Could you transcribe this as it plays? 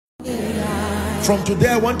From today,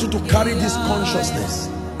 I want you to carry this consciousness.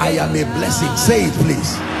 I am a blessing. Say it,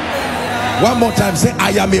 please. One more time. Say, I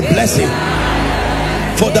am a blessing.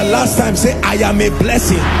 For the last time, say, I am a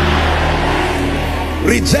blessing.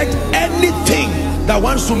 Reject anything that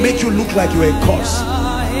wants to make you look like you're a curse.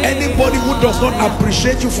 Anybody who does not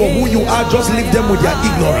appreciate you for who you are, just leave them with their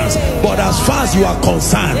ignorance. But as far as you are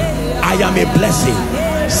concerned, I am a blessing.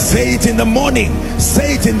 Say it in the morning,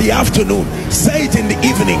 say it in the afternoon, say it in the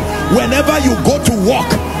evening. Whenever you go to work,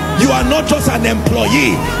 you are not just an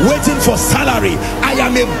employee waiting for salary. I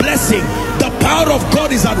am a blessing. The power of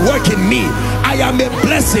God is at work in me. I am a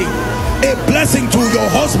blessing. A blessing to your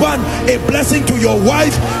husband, a blessing to your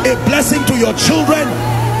wife, a blessing to your children,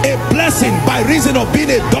 a blessing by reason of being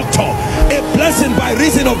a doctor, a blessing by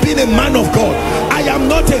reason of being a man of God. I am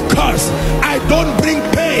not a curse. I don't bring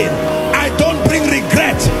pain. I don't bring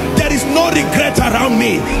regret. There is no regret around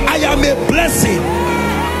me. I am a blessing.